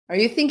Are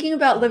you thinking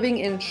about living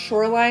in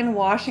Shoreline,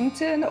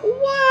 Washington?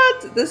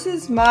 What? This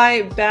is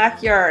my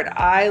backyard.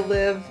 I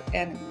live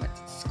and went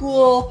to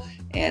school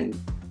and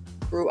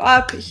grew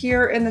up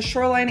here in the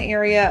Shoreline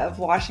area of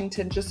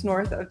Washington, just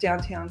north of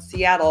downtown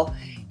Seattle.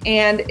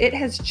 And it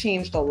has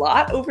changed a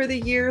lot over the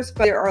years,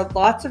 but there are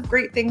lots of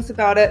great things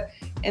about it.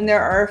 And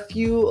there are a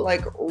few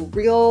like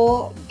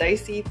real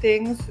dicey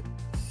things,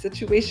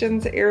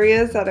 situations,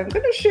 areas that I'm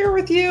going to share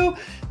with you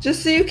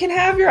just so you can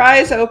have your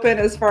eyes open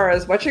as far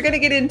as what you're going to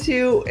get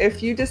into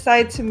if you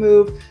decide to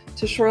move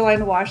to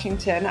Shoreline,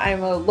 Washington.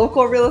 I'm a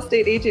local real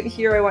estate agent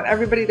here. I want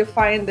everybody to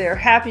find their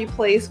happy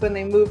place when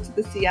they move to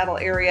the Seattle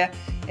area.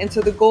 And so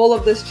the goal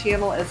of this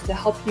channel is to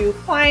help you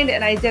find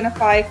and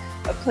identify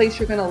a place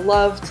you're going to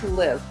love to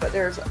live. But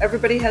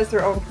everybody has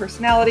their own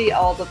personality.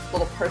 All the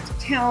little parts of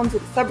towns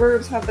and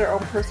suburbs have their own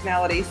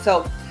personality.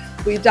 So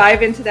we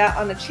dive into that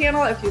on the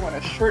channel. If you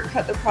want to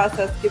shortcut the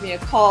process, give me a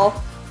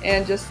call.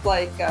 And just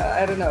like,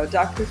 I don't know,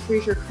 Dr.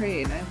 Fraser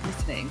Crane, I'm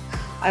listening.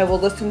 I will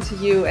listen to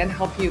you and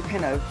help you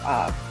kind of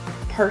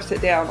parse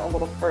it down a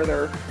little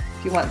further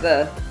if you want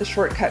the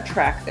shortcut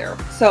track there.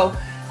 So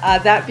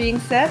that being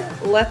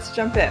said, let's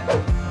jump in.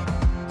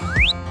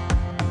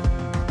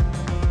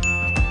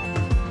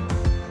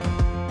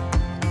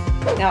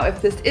 Now,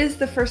 if this is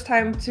the first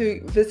time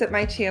to visit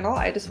my channel,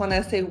 I just want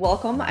to say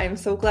welcome. I'm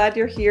so glad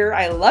you're here.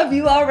 I love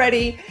you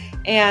already.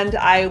 And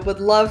I would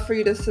love for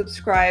you to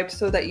subscribe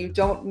so that you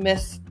don't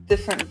miss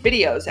different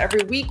videos.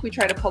 Every week we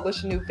try to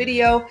publish a new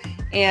video,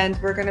 and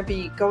we're going to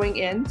be going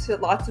into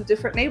lots of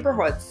different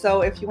neighborhoods.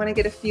 So if you want to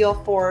get a feel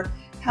for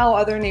how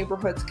other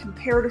neighborhoods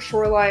compare to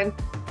Shoreline,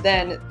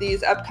 then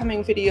these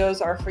upcoming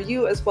videos are for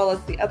you, as well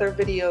as the other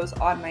videos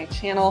on my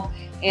channel.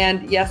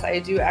 And yes, I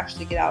do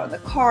actually get out in the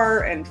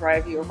car and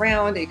drive you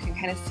around. You can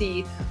kind of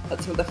see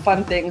what some of the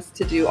fun things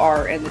to do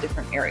are in the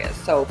different areas.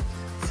 So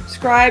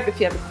subscribe. If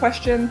you have a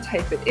question,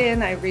 type it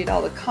in. I read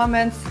all the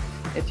comments.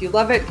 If you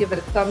love it, give it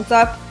a thumbs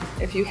up.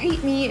 If you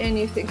hate me and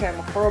you think I'm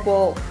a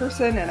horrible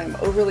person and I'm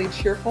overly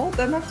cheerful,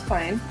 then that's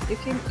fine. You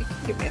can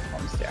give me a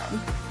thumbs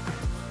down.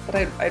 But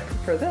I'd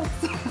prefer this.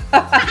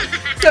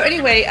 So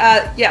anyway,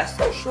 yes,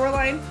 so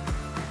Shoreline,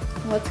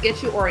 let's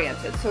get you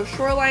oriented. So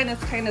Shoreline is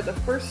kind of the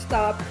first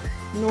stop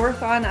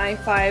north on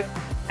I-5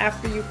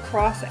 after you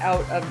cross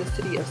out of the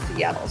city of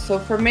Seattle. So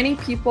for many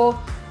people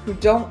who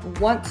don't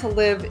want to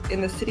live in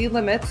the city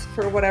limits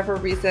for whatever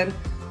reason,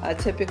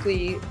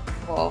 typically,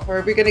 well,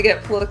 we're going to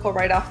get political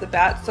right off the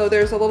bat. So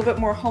there's a little bit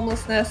more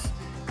homelessness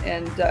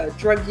and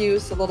drug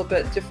use, a little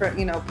bit different,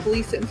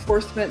 police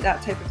enforcement,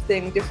 that type of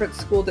thing, different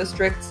school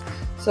districts.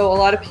 So a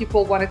lot of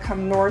people want to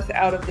come north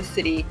out of the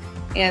city,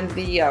 and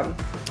the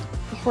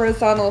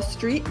horizontal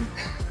street,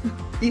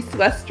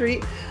 east-west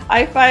street,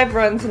 I-5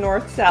 runs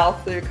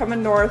north-south. So you're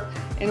coming north,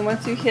 and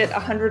once you hit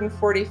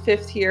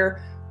 145th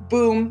here,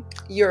 boom,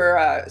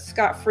 you're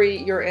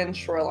scot-free, you're in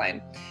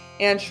Shoreline.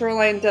 And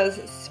Shoreline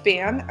does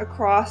span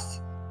across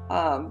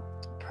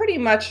pretty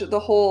much the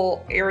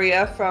whole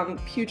area from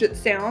Puget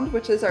Sound,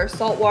 which is our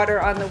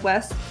saltwater on the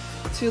west,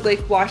 to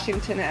Lake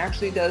Washington. It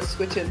actually does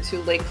switch into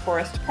Lake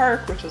Forest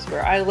Park, which is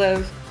where I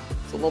live.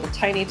 It's a little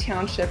tiny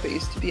township. It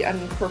used to be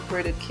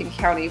unincorporated King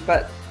County,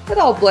 but it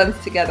all blends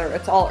together.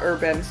 It's all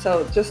urban.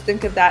 So just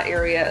think of that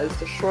area as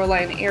the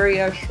Shoreline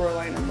area,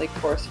 Shoreline and Lake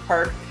Forest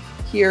Park,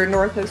 here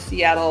north of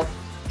Seattle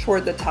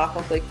toward the top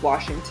of Lake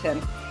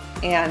Washington.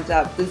 And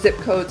the zip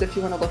codes, if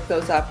you want to look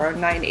those up, are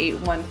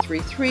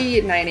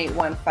 98133,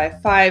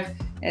 98155,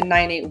 and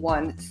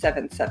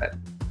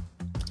 98177.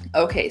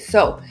 Okay,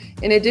 so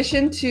in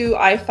addition to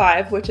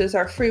I-5, which is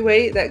our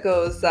freeway that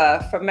goes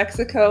from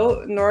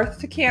Mexico north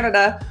to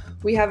Canada,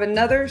 we have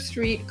another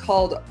street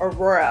called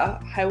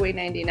Aurora, Highway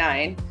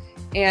 99.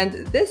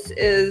 And this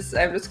is,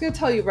 I'm just going to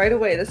tell you right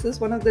away, this is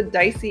one of the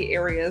dicey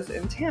areas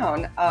in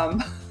town.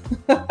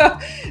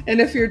 And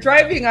if you're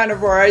driving on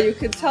Aurora, you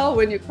can tell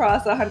when you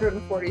cross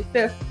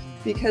 145th,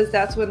 because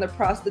that's when the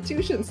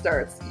prostitution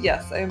starts.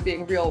 Yes, I am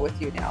being real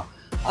with you now.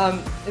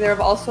 There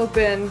have also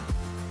been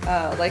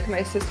like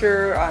my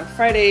sister on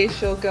Friday,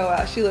 she'll go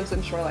out, she lives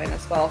in Shoreline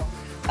as well.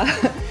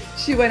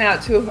 She went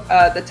out to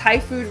the Thai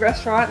food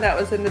restaurant that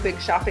was in the big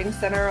shopping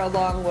center,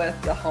 along with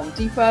the Home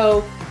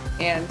Depot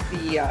and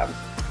the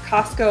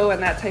Costco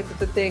and that type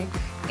of a thing.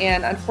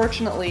 And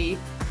unfortunately,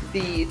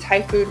 the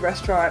Thai food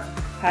restaurant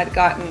had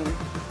gotten,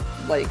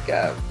 like,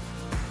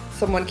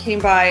 someone came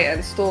by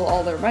and stole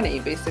all their money,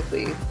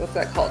 basically. What's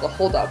that called? A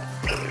holdup,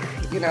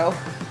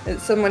 And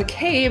someone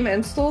came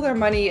and stole their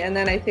money, and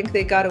then I think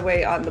they got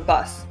away on the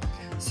bus.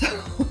 So,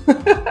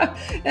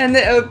 and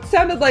it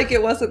sounded like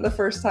it wasn't the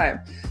first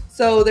time.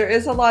 So there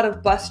is a lot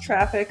of bus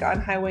traffic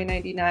on Highway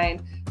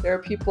 99. There are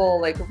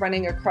people like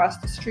running across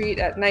the street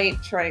at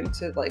night trying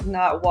to like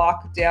not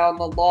walk down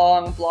the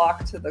long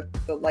block to the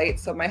light.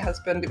 So my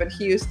husband, when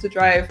he used to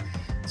drive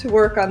to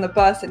work on the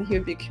bus and he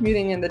would be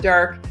commuting in the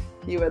dark,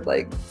 he would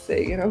like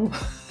say,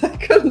 I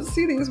couldn't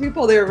see these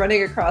people, they were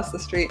running across the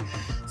street.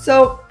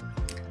 So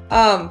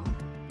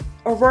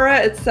Aurora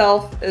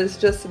itself is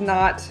just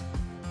not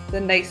the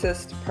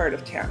nicest part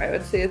of town. I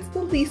would say it's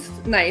the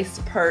least nice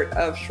part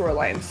of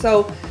Shoreline.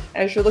 So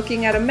as you're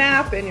looking at a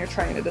map and you're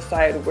trying to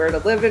decide where to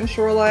live in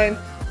Shoreline,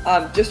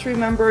 just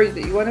remember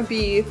that you want to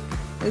be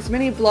as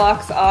many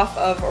blocks off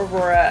of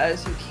Aurora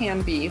as you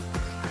can be.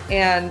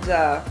 And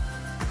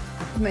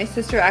my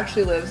sister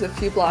actually lives a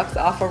few blocks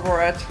off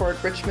Aurora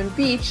toward Richmond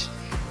Beach,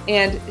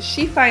 and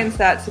she finds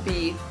that to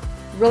be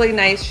really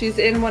nice. She's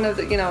in one of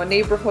the, a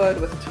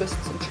neighborhood with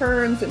twists and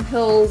turns and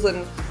hills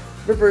and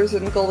rivers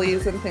and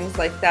gullies and things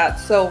like that.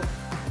 So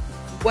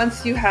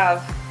once you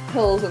have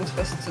hills and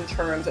twists and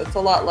turns, it's a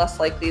lot less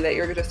likely that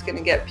you're just going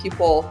to get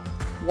people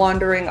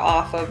wandering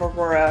off of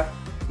Aurora,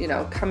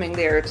 coming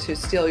there to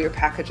steal your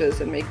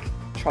packages and make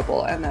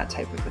trouble and that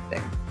type of a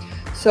thing.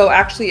 So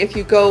actually, if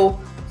you go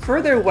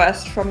further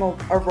west from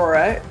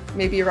Aurora,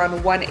 maybe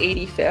around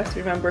 185th,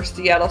 remember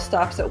Seattle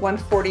stops at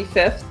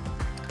 145th,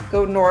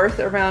 go north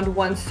around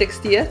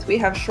 160th, we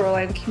have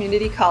Shoreline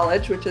Community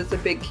College, which is a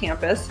big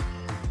campus.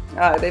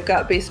 They've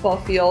got baseball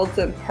fields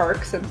and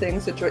parks and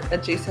things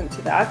adjacent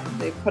to that.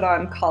 They put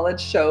on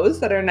college shows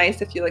that are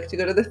nice. If you like to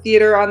go to the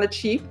theater on the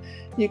cheap,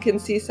 you can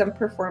see some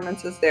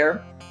performances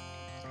there.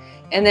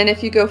 And then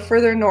if you go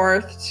further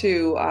north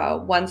to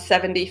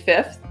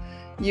 175th,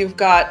 you've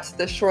got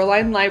the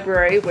Shoreline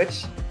Library,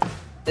 which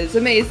is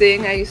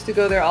amazing. I used to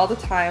go there all the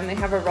time. They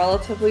have a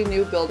relatively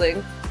new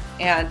building,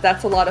 and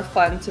that's a lot of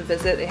fun to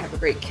visit. They have a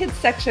great kids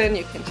section.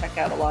 You can check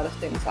out a lot of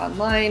things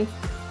online,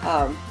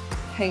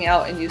 hang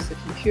out and use the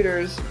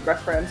computers,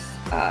 reference.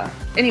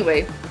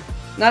 Anyway,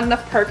 not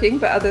enough parking,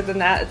 but other than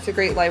that, it's a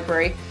great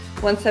library.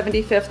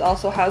 175th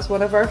also has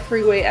one of our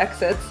freeway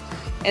exits.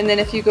 And then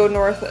if you go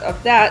north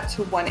of that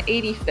to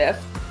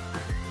 185th,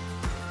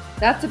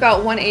 that's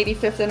about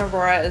 185th in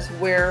Aurora is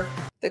where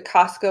the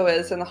Costco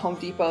is and the Home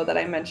Depot that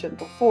I mentioned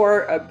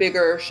before, a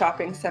bigger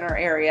shopping center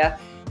area.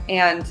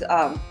 And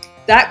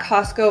that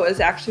Costco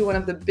is actually one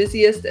of the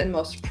busiest and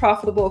most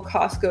profitable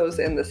Costcos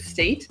in the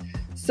state.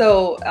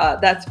 So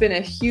that's been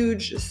a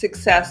huge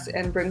success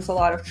and brings a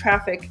lot of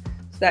traffic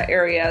to that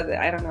area.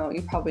 I don't know,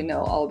 you probably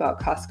know all about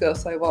Costco,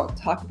 so I won't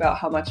talk about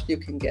how much you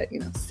can get,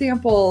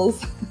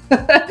 samples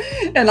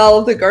and all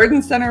of the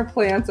garden center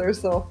plants are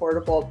so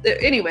affordable.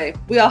 Anyway,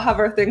 we all have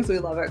our things we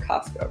love at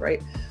Costco,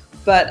 right?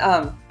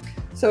 But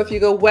so if you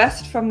go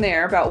west from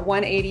there, about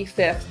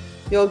 185th,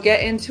 you'll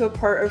get into a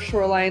part of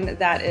Shoreline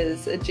that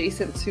is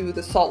adjacent to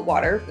the salt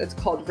water. It's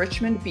called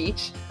Richmond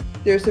Beach.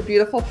 There's a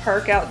beautiful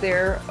park out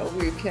there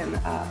where you can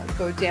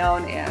go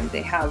down, and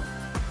they have,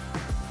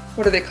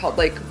 what are they called,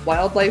 like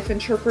wildlife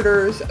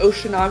interpreters,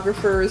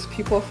 oceanographers,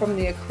 people from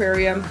the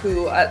aquarium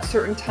who at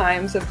certain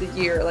times of the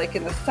year, like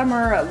in the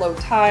summer at low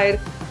tide,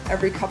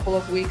 every couple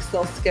of weeks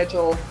they'll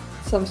schedule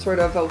some sort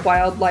of a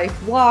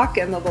wildlife walk,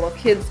 and the little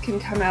kids can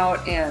come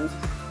out and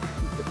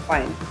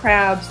find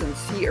crabs and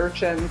sea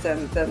urchins,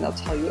 and then they'll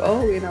tell you,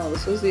 oh,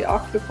 this is the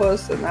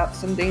octopus and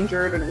that's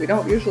endangered and we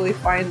don't usually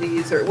find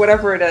these, or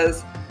whatever it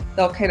is.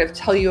 They'll kind of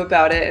tell you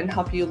about it and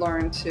help you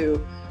learn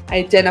to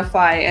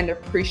identify and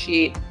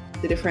appreciate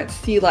the different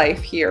sea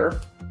life here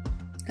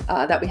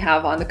that we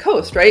have on the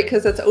coast, right?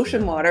 Because it's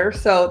ocean water,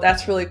 so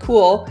that's really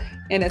cool,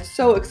 and it's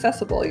so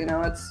accessible.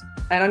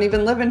 I don't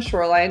even live in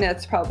Shoreline.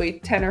 It's probably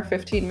 10 or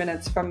 15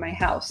 minutes from my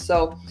house,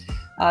 so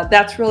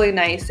that's really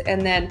nice.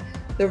 And then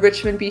the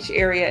Richmond Beach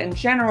area in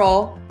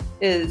general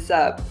is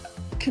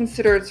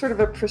considered sort of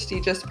a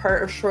prestigious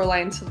part of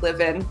Shoreline to live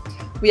in.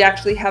 We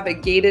actually have a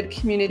gated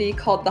community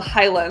called the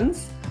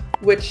Highlands,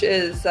 which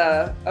is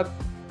a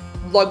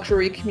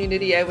luxury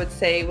community, I would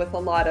say, with a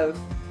lot of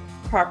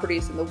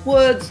properties in the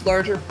woods,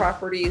 larger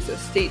properties,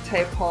 estate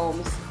type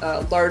homes,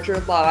 larger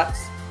lots,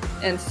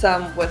 and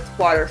some with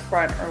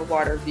waterfront or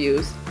water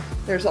views.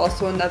 There's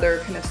also another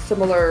kind of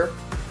similar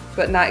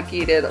but not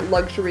gated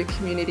luxury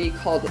community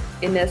called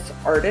Innis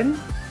Arden,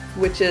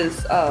 which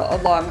is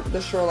along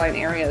the Shoreline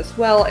area as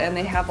well, and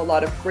they have a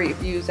lot of great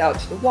views out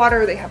to the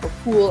water. They have a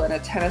pool and a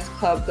tennis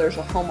club. There's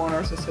a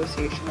homeowners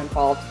association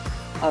involved,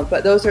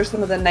 but those are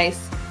some of the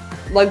nice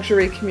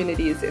luxury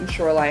communities in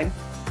Shoreline.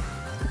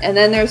 And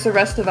then there's the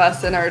rest of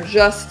us in our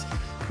just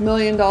 $1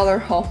 million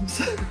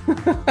homes.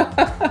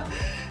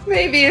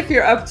 Maybe if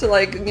you're up to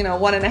like,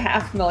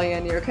 $1.5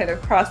 million, you're kind of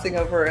crossing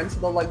over into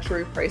the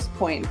luxury price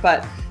point,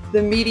 but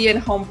the median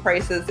home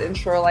prices in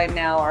Shoreline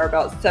now are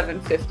about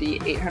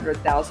 $750,000,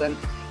 $800,000,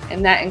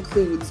 and that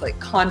includes like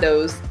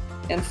condos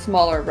and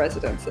smaller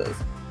residences.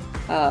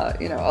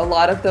 A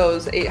lot of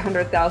those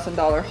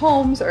 $800,000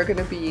 homes are going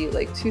to be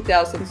like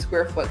 2,000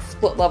 square foot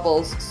split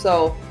levels.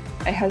 So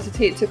I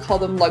hesitate to call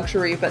them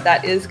luxury, but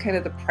that is kind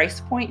of the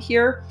price point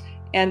here,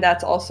 and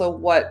that's also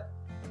what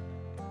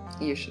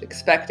you should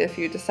expect if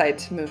you decide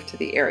to move to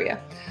the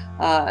area.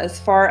 As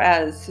far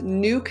as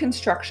new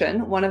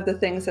construction, one of the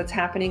things that's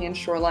happening in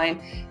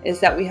Shoreline is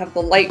that we have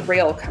the light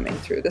rail coming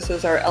through. This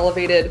is our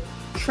elevated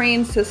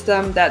train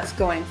system that's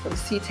going from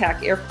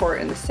SeaTac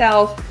Airport in the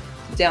south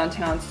to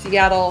downtown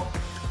Seattle.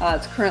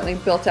 It's currently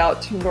built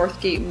out to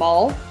Northgate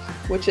Mall,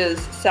 which is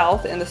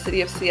south in the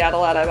city of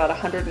Seattle at about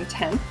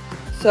 110th.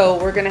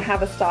 So we're going to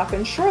have a stop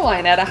in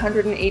Shoreline at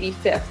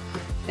 185th.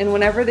 And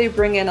whenever they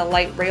bring in a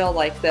light rail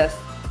like this,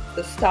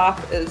 the stop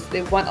is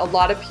they want a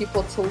lot of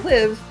people to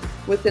live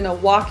within a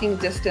walking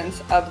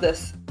distance of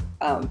this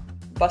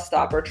bus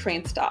stop or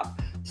train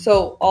stop.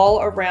 So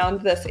all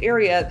around this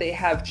area, they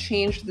have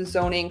changed the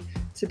zoning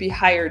to be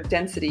higher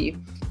density,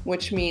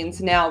 which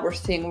means now we're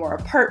seeing more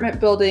apartment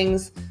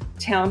buildings,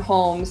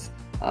 townhomes.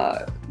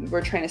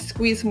 We're trying to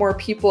squeeze more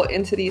people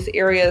into these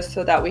areas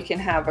so that we can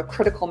have a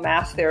critical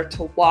mass there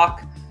to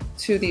walk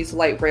to these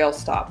light rail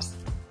stops.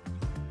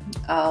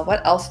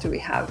 What else do we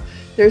have?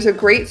 There's a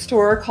great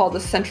store called the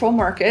Central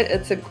Market.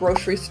 It's a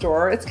grocery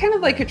store. It's kind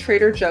of like a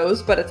Trader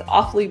Joe's, but it's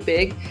awfully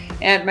big.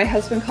 And my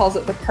husband calls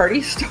it the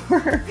party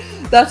store.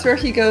 That's where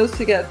he goes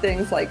to get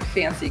things like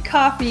fancy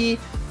coffee,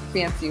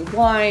 fancy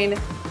wine,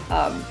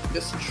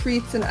 just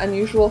treats and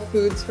unusual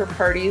foods for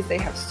parties. They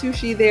have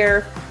sushi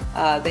there.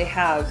 They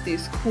have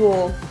these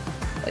cool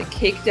like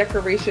cake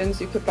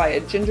decorations. You could buy a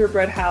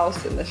gingerbread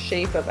house in the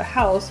shape of a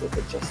house with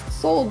a just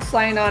sold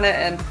sign on it.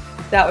 And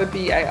that would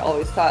be, I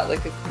always thought,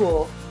 like a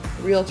cool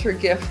realtor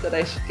gift that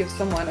I should give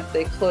someone if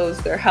they close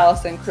their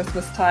house in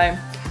Christmas time.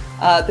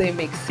 They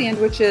make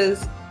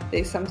sandwiches.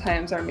 They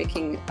sometimes are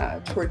making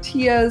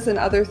tortillas and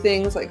other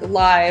things like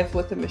live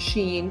with a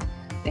machine.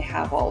 They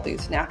have all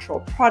these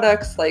natural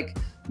products like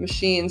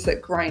machines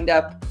that grind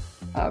up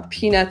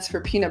peanuts for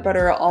peanut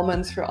butter,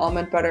 almonds for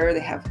almond butter.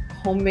 They have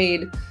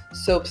homemade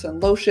soaps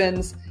and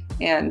lotions.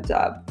 And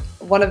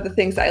one of the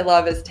things I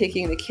love is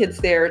taking the kids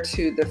there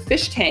to the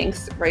fish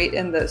tanks, right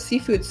in the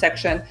seafood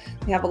section.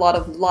 They have a lot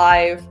of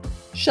live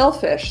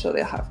shellfish. So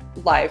they have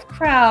live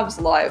crabs,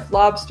 live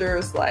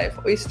lobsters, live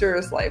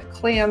oysters, live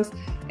clams,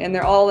 and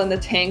they're all in the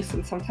tanks.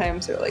 And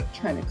sometimes they're like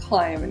trying to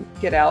climb and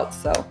get out.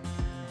 So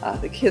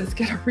the kids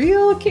get a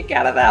real kick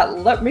out of that,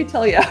 let me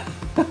tell you.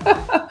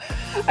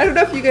 I don't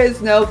know if you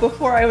guys know,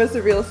 before I was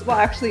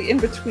actually in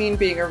between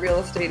being a real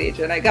estate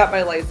agent, I got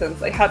my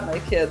license, I had my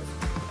kids,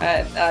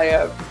 and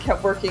I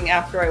kept working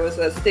after I was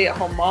a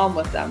stay-at-home mom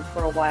with them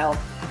for a while.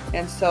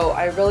 And so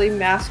I really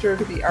mastered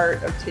the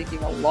art of taking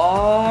a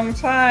long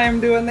time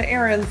doing the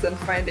errands and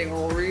finding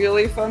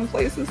really fun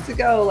places to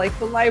go, like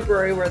the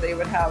library where they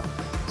would have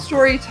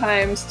story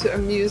times to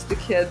amuse the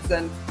kids.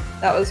 And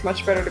that was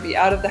much better to be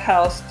out of the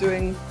house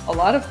doing a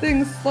lot of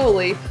things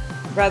slowly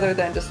rather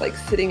than just like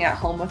sitting at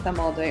home with them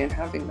all day and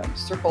having them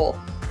circle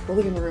the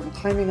living room,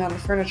 climbing on the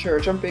furniture,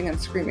 jumping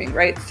and screaming,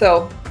 right?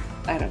 So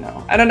I don't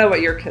know. I don't know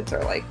what your kids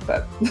are like,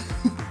 but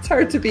it's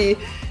hard to be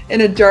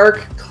in a dark,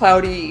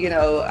 cloudy,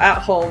 at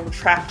home,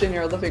 trapped in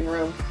your living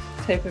room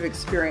type of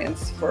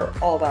experience for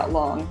all that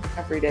long,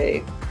 every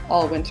day,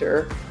 all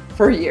winter,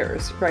 for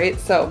years, right?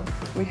 So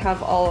we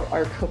have all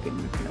our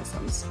coping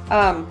mechanisms.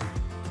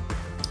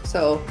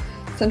 So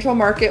Central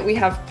Market, we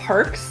have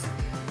parks.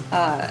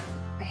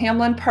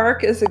 Hamlin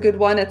Park is a good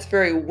one. It's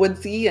very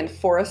woodsy and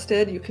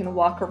forested. You can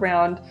walk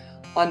around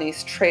on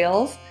these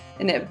trails,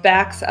 and it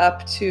backs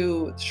up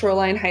to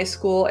Shoreline High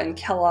School and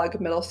Kellogg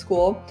Middle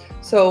School.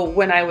 So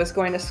when I was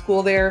going to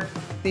school there,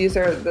 these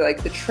are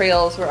like the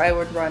trails where I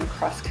would run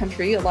cross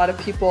country. A lot of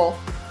people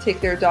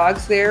take their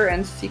dogs there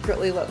and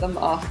secretly let them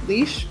off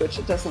leash, which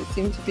it doesn't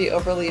seem to be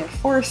overly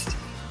enforced.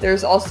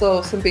 There's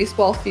also some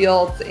baseball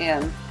fields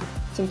and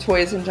some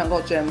toys and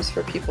jungle gyms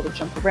for people to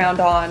jump around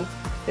on.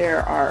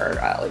 There are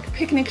like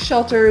picnic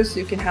shelters.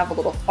 You can have a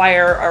little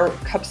fire. Our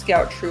Cub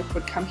Scout troop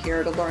would come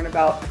here to learn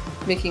about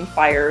making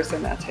fires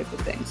and that type of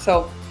thing.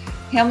 So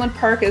Hamlin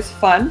Park is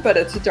fun, but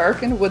it's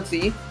dark and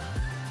woodsy.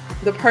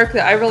 The park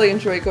that I really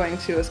enjoy going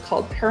to is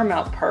called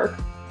Paramount Park.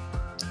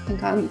 I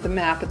think on the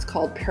map it's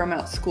called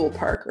Paramount School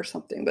Park or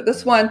something, but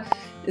this one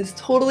is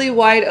totally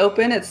wide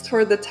open. It's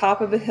toward the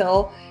top of a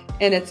hill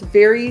and it's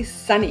very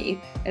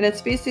sunny, and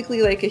it's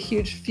basically like a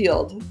huge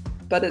field,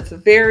 but it's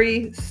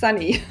very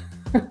sunny.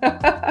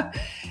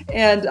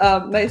 And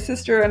my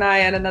sister and I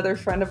and another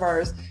friend of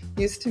ours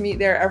used to meet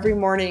there every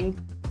morning,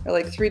 or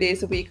like 3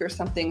 days a week or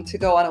something, to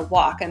go on a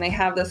walk. And they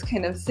have this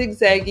kind of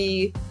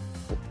zigzaggy,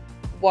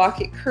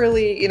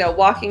 curly,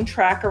 walking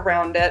track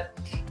around it.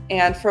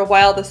 And for a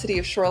while, the city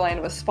of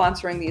Shoreline was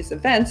sponsoring these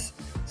events.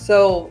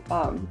 So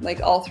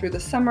like all through the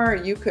summer,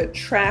 you could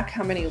track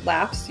how many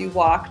laps you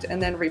walked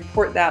and then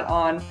report that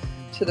on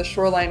to the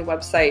Shoreline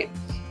website.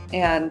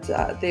 And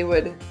they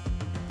would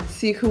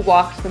see who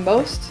walked the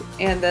most,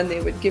 and then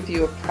they would give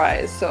you a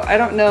prize. So I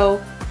don't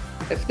know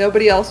if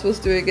nobody else was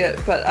doing it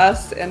but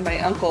us and my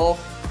uncle,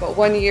 but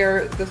one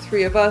year the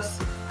three of us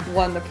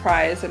won the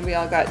prize and we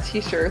all got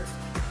t-shirts.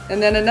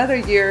 And then another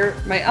year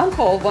my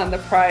uncle won the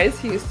prize.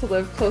 He used to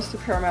live close to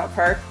Paramount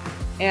Park,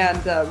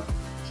 and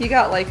he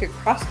got like a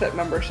CrossFit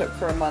membership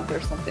for a month or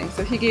something.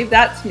 So he gave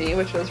that to me,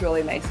 which was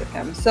really nice of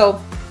him.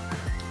 So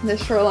the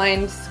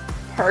Shoreline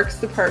Parks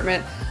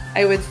Department,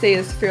 I would say,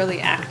 is fairly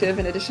active.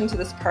 In addition to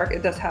this park,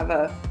 it does have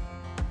a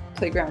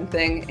playground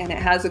thing, and it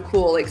has a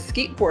cool like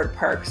skateboard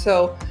park.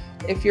 So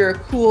if you're a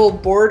cool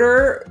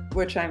boarder,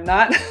 which I'm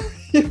not,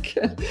 you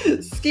can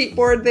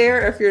skateboard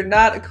there. If you're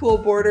not a cool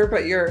boarder,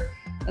 but you're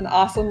an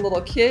awesome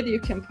little kid, you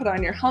can put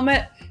on your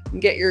helmet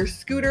and get your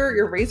scooter,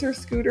 your Razor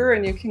scooter,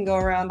 and you can go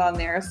around on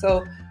there.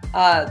 So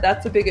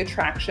that's a big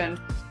attraction.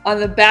 On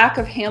the back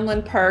of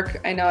Hamlin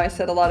Park, I know I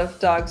said a lot of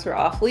dogs were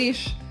off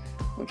leash.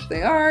 which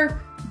they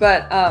are,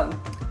 but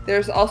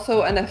there's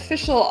also an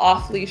official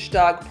off-leash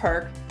dog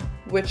park,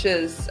 which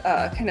is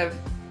kind of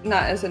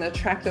not as an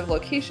attractive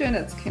location.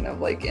 It's kind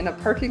of like in a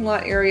parking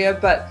lot area,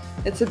 but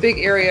it's a big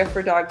area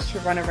for dogs to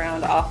run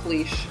around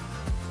off-leash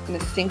in a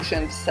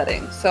sanctioned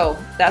setting. So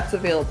that's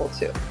available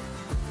too.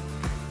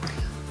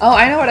 Oh,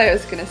 I know what I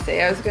was going to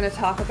say. I was going to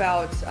talk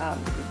about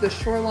the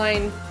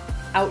Shoreline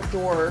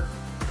outdoor.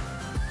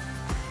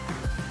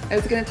 I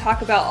was going to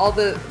talk about all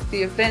the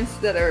events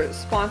that are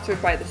sponsored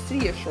by the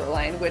city of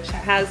Shoreline, which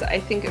has, I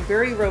think, a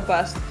very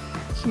robust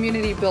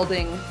community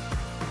building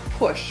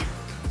push.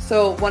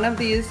 So one of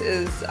these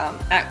is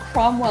at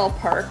Cromwell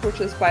Park,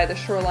 which is by the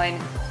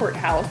Shoreline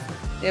Courthouse.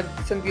 They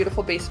have some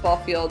beautiful baseball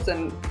fields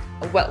and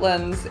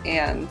wetlands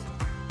and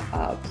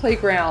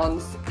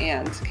playgrounds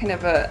and kind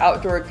of an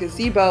outdoor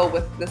gazebo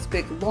with this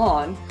big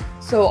lawn.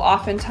 So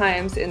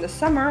oftentimes in the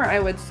summer, I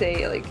would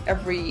say like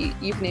every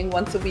evening,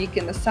 once a week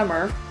in the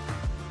summer,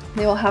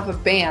 they will have a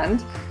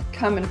band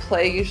come and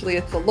play. Usually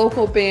it's a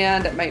local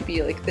band. It might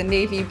be like the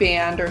Navy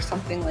band or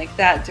something like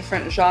that,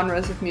 different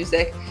genres of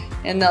music.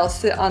 And they'll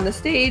sit on the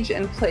stage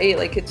and play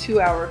like a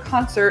 2-hour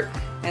concert.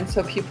 And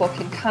so people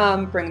can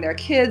come, bring their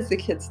kids, the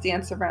kids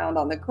dance around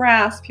on the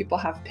grass, people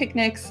have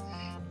picnics.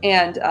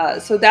 And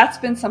so that's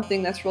been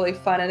something that's really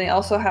fun. And they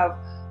also have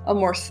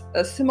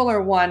a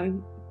similar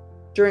one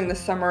during the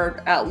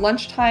summer at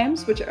lunch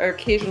times, which are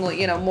occasionally,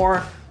 you know,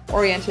 more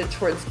oriented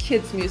towards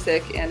kids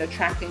music and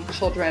attracting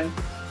children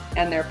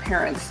and their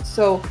parents.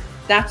 So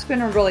that's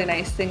been a really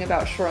nice thing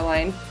about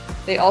Shoreline.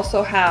 They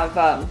also have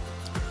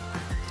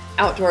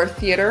outdoor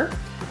theater.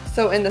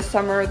 So in the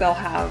summer, they'll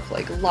have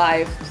like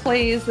live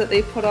plays that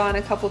they put on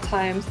a couple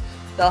times.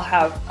 They'll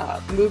have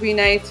movie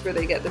nights where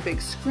they get the big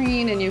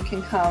screen and you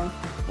can come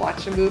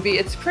watch a movie.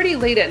 It's pretty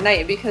late at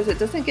night because it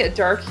doesn't get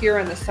dark here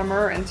in the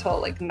summer until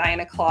like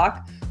 9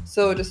 o'clock.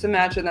 So just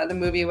imagine that the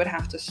movie would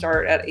have to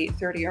start at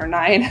 8:30 or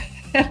 9.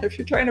 And if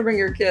you're trying to bring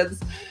your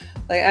kids,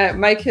 like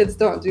my kids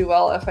don't do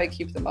well if I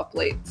keep them up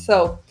late.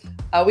 So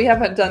we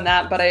haven't done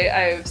that, but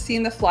I've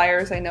seen the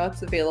flyers. I know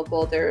it's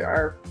available. There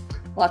are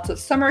lots of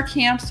summer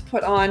camps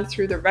put on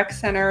through the rec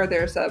center.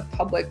 There's a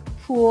public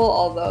pool,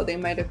 although they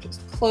might have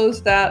just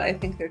closed that. I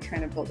think they're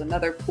trying to build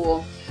another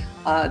pool.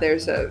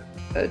 There's a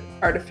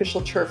artificial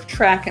turf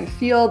track and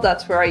field.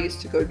 That's where I used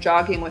to go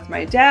jogging with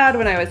my dad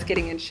when I was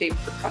getting in shape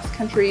for cross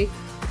country.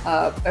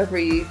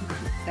 Every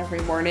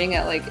morning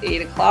at like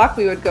 8 o'clock,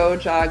 we would go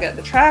jog at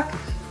the track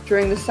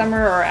during the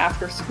summer or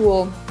after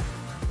school.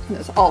 And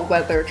it's all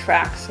weather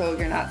track, so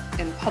you're not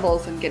in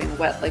puddles and getting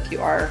wet like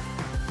you are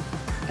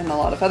in a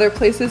lot of other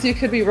places you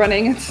could be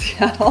running in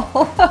Seattle.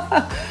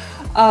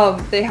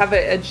 They have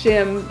a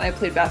gym. I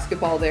played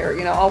basketball there,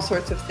 you know, all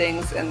sorts of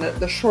things. And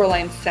the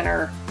Shoreline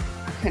Center,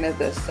 kind of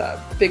this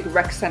big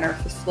rec center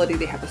facility.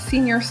 They have a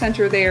senior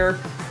center there.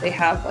 They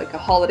have like a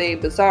holiday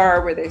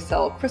bazaar where they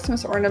sell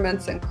Christmas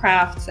ornaments and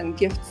crafts and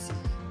gifts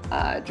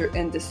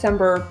in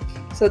December.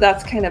 So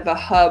that's kind of a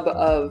hub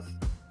of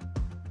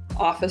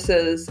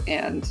offices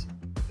and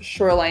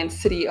Shoreline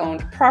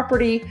city-owned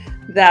property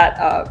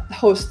that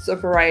hosts a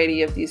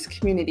variety of these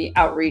community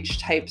outreach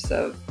types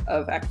of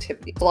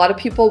activities. A lot of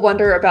people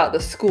wonder about the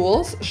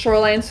schools.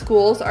 Shoreline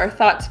schools are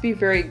thought to be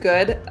very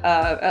good.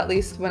 At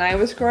least when I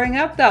was growing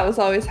up, that was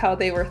always how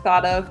they were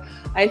thought of.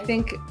 I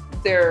think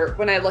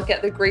when I look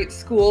at the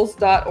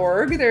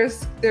greatschools.org,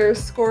 their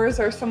scores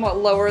are somewhat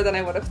lower than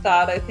I would have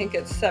thought. I think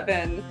it's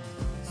 7,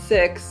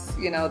 6,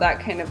 you know, that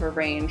kind of a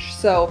range.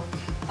 So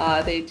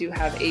they do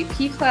have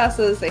AP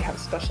classes, they have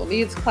special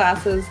needs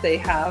classes, they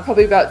have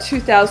probably about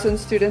 2,000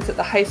 students at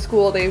the high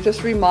school. They've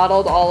just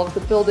remodeled all of the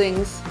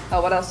buildings.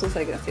 What else was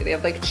I going to say? They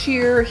have like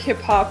cheer, hip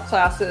hop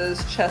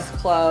classes, chess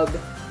club,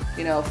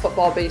 you know,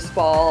 football,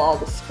 baseball, all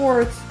the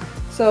sports.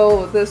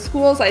 So the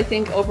schools, I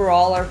think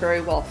overall are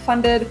very well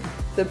funded.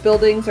 The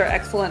buildings are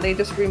excellent. They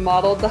just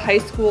remodeled the high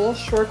school.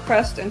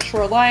 Shorecrest and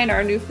Shoreline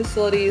are new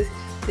facilities.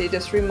 They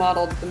just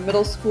remodeled the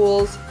middle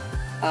schools.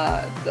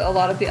 A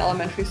lot of the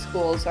elementary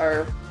schools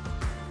are,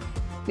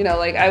 you know,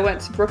 like I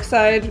went to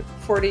Brookside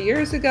 40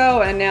 years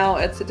ago and now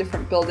it's a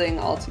different building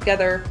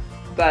altogether.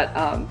 But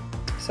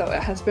so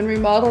it has been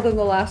remodeled in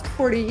the last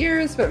 40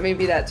 years, but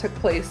maybe that took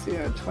place, you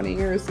know, 20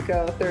 years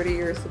ago, 30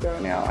 years ago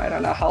now. I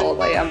don't know how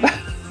old I am, but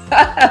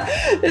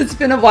it's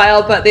been a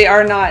while, but they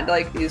are not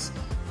like these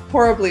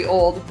horribly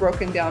old,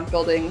 broken down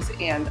buildings.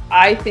 And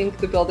I think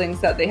the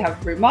buildings that they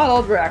have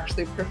remodeled were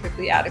actually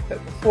perfectly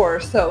adequate before.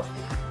 So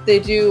they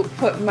do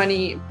put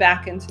money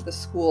back into the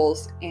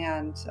schools,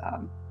 and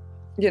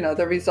you know,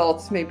 the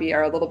results maybe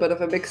are a little bit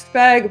of a mixed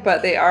bag,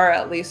 but they are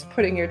at least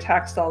putting your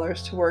tax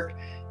dollars to work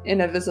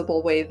in a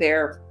visible way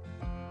there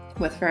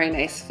with very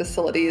nice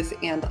facilities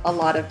and a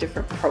lot of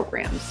different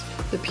programs.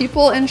 The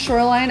people in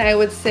Shoreline, I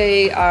would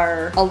say,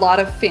 are a lot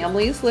of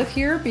families live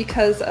here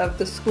because of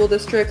the school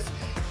districts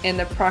and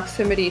the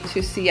proximity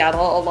to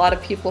Seattle. A lot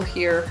of people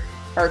here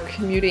are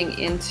commuting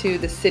into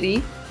the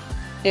city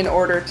in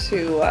order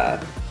to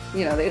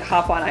you know, they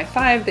hop on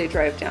I-5, they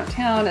drive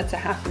downtown, it's a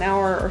half an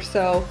hour or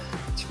so.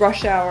 It's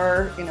rush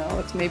hour, you know,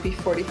 it's maybe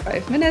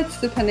 45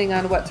 minutes depending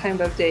on what time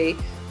of day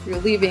you're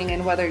leaving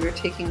and whether you're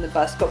taking the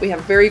bus. But we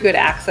have very good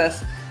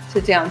access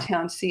to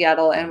downtown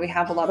Seattle, and we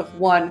have a lot of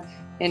 1-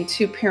 and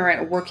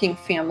 2-parent working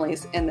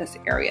families in this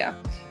area.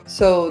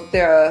 So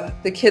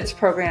the kids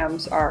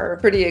programs are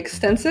pretty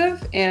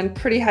extensive and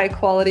pretty high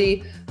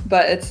quality,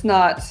 but it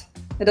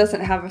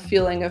doesn't have a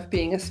feeling of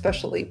being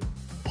especially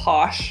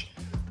posh.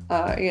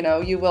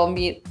 You will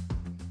meet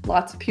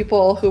lots of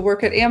people who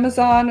work at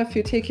Amazon if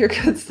you take your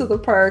kids to the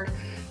park.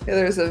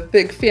 There's a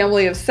big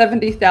family of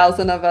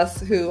 70,000 of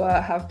us who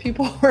have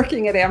people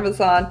working at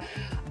Amazon.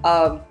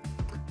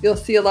 You'll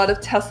see a lot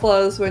of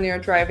Teslas when you're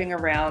driving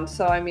around.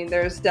 So, I mean,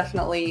 there's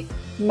definitely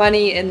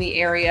money in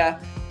the area,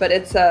 but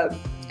it's a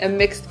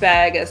mixed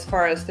bag as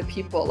far as the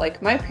people.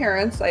 Like my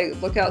parents, I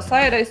look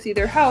outside, I see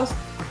their house.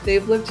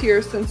 They've lived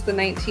here since the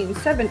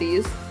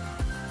 1970s.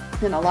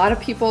 And a lot of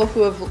people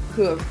who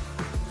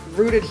have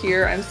rooted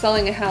here. I'm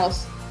selling a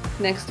house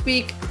next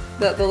week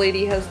that the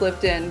lady has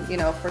lived in,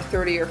 for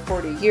 30 or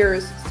 40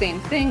 years. Same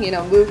thing,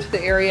 move to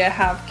the area,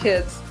 have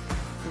kids,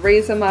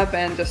 raise them up,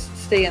 and just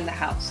stay in the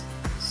house.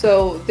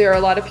 So there are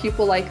a lot of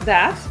people like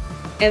that,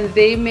 and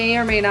they may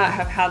or may not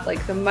have had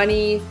like the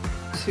money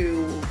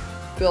to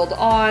build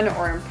on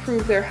or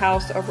improve their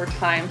house over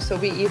time. So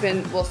we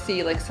even will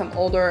see like some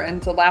older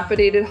and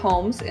dilapidated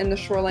homes in the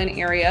Shoreline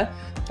area,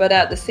 but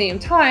at the same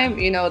time,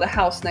 the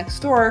house next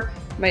door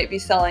might be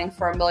selling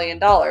for $1 million.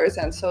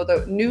 And so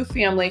the new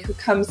family who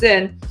comes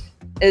in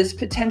is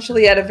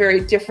potentially at a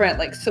very different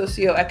like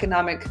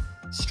socioeconomic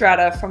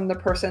strata from the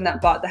person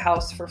that bought the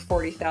house for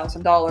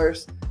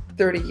 $40,000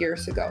 30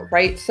 years ago,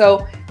 right?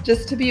 So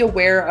just to be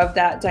aware of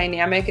that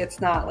dynamic, it's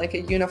not like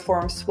a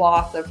uniform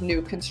swath of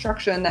new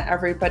construction that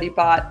everybody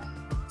bought,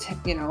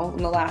 in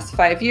the last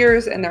 5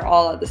 years, and they're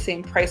all at the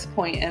same price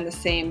point and the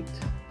same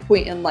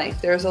point in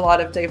life. There's a lot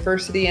of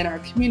diversity in our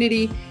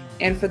community,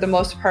 and for the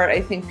most part,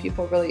 I think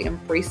people really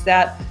embrace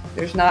that.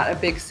 There's not a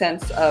big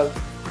sense of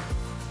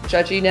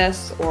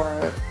judginess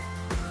or,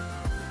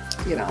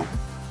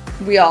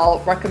 we all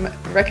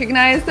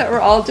recognize that we're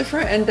all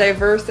different and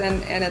diverse,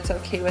 and it's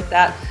okay with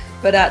that.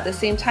 But at the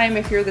same time,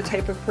 if you're the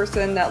type of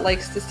person that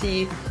likes to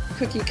see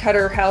cookie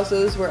cutter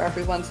houses where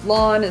everyone's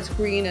lawn is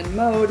green and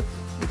mowed,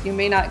 you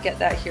may not get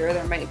that here.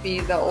 There might be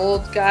the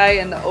old guy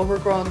in the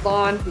overgrown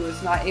lawn who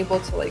is not able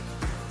to like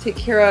take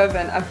care of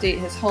and update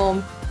his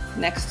home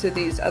next to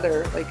these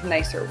other like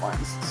nicer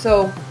ones.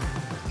 So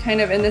kind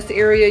of in this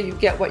area, you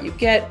get what you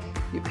get.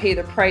 You pay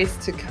the price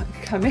to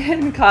come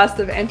in, cost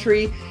of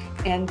entry,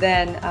 and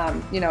then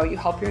you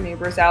help your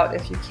neighbors out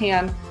if you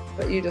can,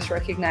 but you just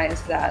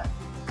recognize that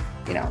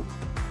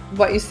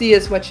what you see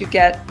is what you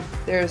get.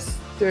 There's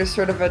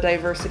sort of a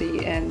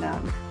diversity in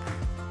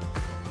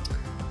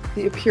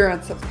the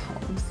appearance of the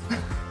homes,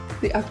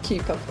 the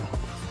upkeep of the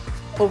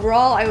homes.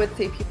 Overall, I would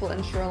say people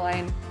in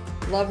Shoreline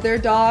love their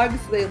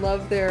dogs. They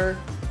love their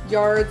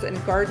yards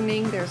and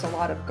gardening. There's a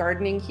lot of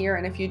gardening here,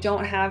 and if you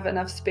don't have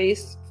enough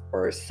space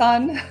for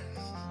sun,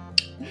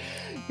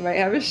 you might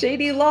have a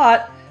shady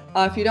lot.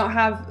 If you don't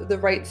have the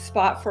right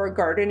spot for a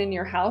garden in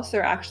your house,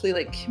 there are actually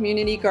like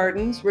community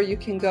gardens where you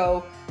can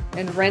go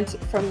and rent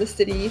from the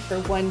city for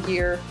 1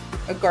 year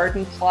a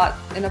garden plot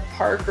in a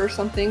park or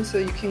something, so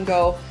you can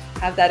go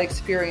have that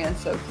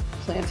experience of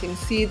planting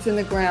seeds in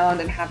the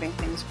ground and having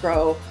things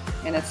grow,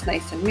 and it's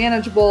nice and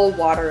manageable.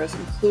 Water is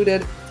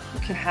included. You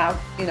can have,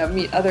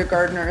 meet other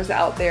gardeners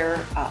out there,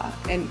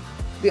 and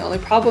the only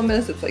problem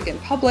is it's like in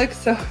public,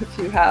 so if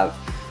you have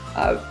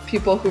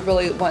people who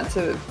really want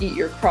to eat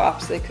your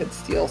crops, they could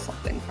steal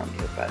something from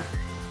you. But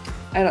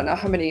I don't know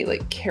how many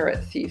like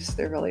carrot thieves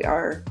there really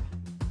are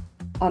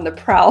on the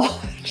prowl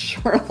at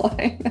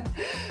Shoreline.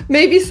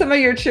 Maybe some of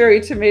your cherry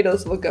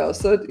tomatoes will go.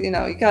 So, you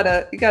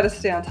gotta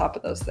stay on top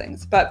of those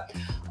things. But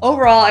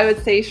overall, I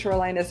would say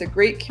Shoreline is a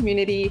great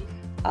community,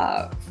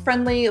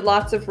 friendly,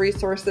 lots of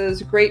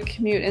resources, great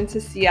commute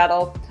into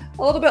Seattle.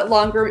 A little bit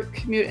longer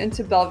commute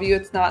into Bellevue.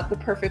 It's not the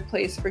perfect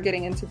place for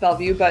getting into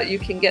Bellevue, but you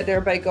can get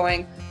there by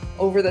going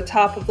over the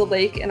top of the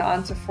lake and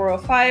onto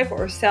 405,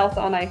 or south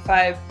on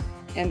I-5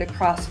 and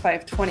across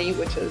 520,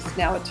 which is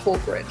now a toll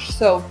bridge.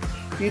 So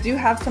you do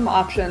have some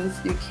options.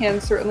 You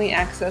can certainly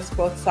access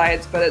both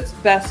sides, but it's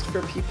best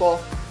for people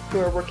who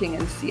are working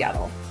in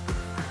Seattle.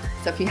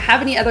 So if you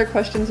have any other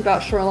questions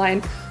about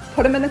Shoreline,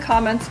 put them in the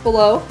comments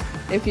below.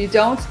 If you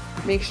don't,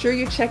 make sure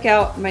you check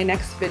out my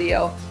next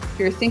video. If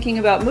you're thinking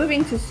about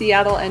moving to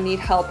Seattle and need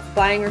help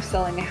buying or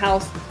selling a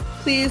house,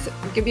 please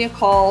give me a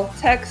call,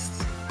 text,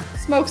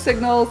 smoke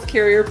signals,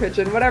 carrier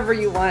pigeon, whatever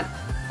you want.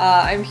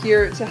 I'm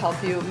here to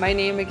help you. My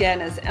name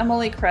again is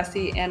Emily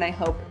Cressy, and I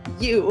hope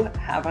you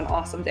have an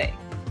awesome day.